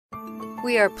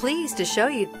We are pleased to show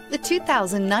you the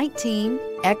 2019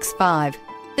 X5.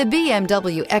 The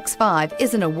BMW X5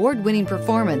 is an award-winning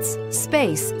performance,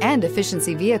 space, and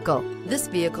efficiency vehicle. This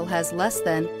vehicle has less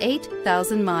than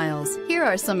 8,000 miles. Here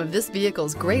are some of this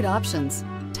vehicle's great options: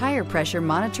 tire pressure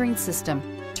monitoring system,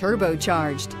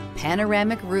 turbocharged,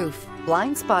 panoramic roof,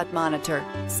 blind spot monitor,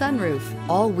 sunroof,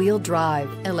 all-wheel drive,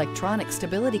 electronic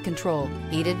stability control,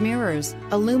 heated mirrors,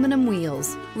 aluminum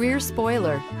wheels, rear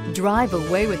spoiler. Drive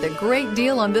away with a great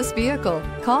deal on this vehicle.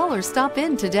 Call or stop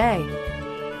in today.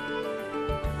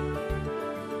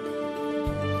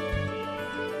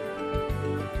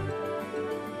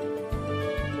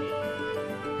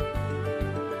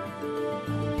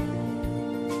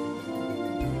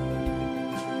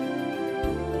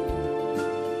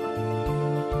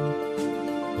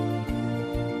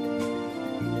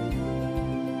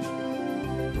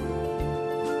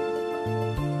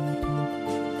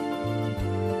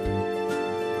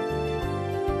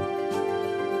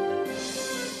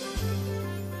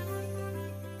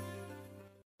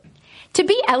 To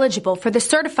be eligible for the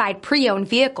Certified Pre-Owned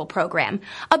Vehicle Program,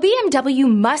 a BMW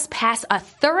must pass a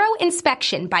thorough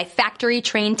inspection by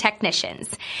factory-trained technicians.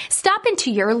 Stop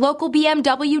into your local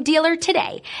BMW dealer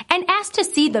today and ask to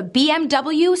see the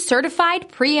BMW Certified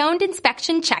Pre-Owned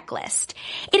Inspection Checklist.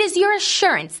 It is your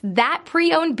assurance that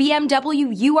pre-owned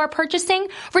BMW you are purchasing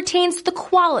retains the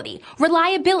quality,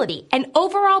 reliability, and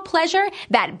overall pleasure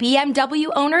that BMW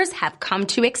owners have come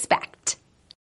to expect.